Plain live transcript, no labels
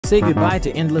Say goodbye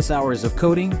to endless hours of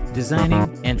coding,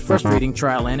 designing, and frustrating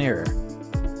trial and error.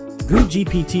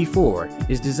 GOOGPT-4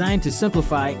 is designed to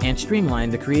simplify and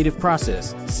streamline the creative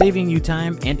process, saving you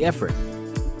time and effort.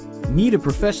 Need a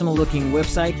professional-looking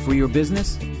website for your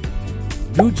business?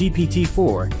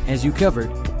 GOOGPT-4 has you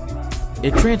covered.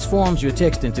 It transforms your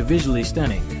text into visually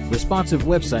stunning, responsive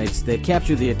websites that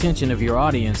capture the attention of your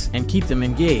audience and keep them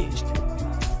engaged.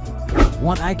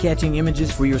 Want eye-catching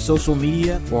images for your social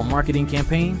media or marketing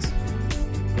campaigns?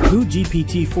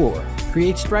 GOOGPT-4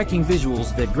 creates striking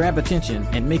visuals that grab attention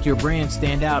and make your brand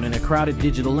stand out in a crowded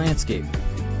digital landscape.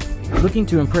 Looking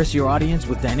to impress your audience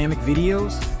with dynamic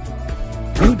videos?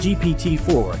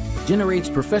 GOOGPT-4 generates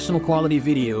professional quality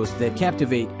videos that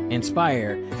captivate,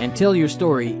 inspire, and tell your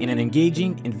story in an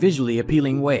engaging and visually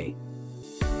appealing way.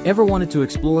 Ever wanted to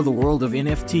explore the world of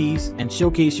NFTs and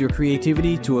showcase your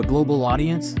creativity to a global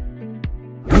audience?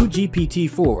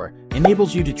 GOOGPT-4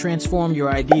 enables you to transform your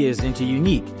ideas into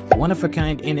unique,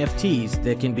 one-of-a-kind NFTs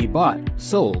that can be bought,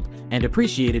 sold, and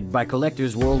appreciated by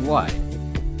collectors worldwide.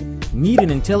 Need an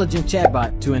intelligent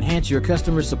chatbot to enhance your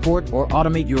customer support or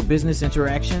automate your business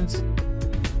interactions?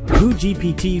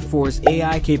 GOOGPT-4's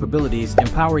AI capabilities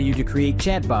empower you to create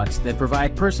chatbots that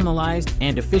provide personalized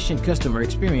and efficient customer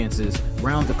experiences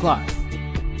round the clock.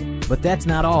 But that's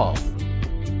not all.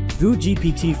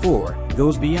 GOOGPT-4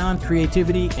 goes beyond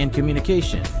creativity and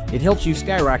communication. It helps you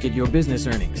skyrocket your business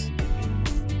earnings.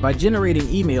 By generating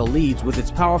email leads with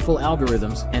its powerful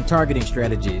algorithms and targeting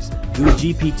strategies,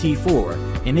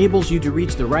 GOOGPT-4 enables you to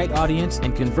reach the right audience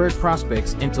and convert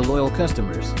prospects into loyal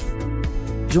customers.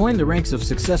 Join the ranks of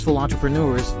successful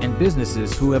entrepreneurs and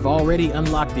businesses who have already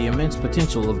unlocked the immense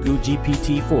potential of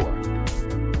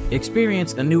GOOGPT-4.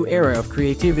 Experience a new era of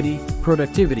creativity,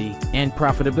 productivity, and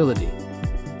profitability.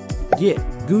 Get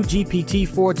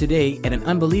GOOGPT-4 today at an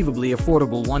unbelievably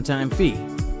affordable one-time fee.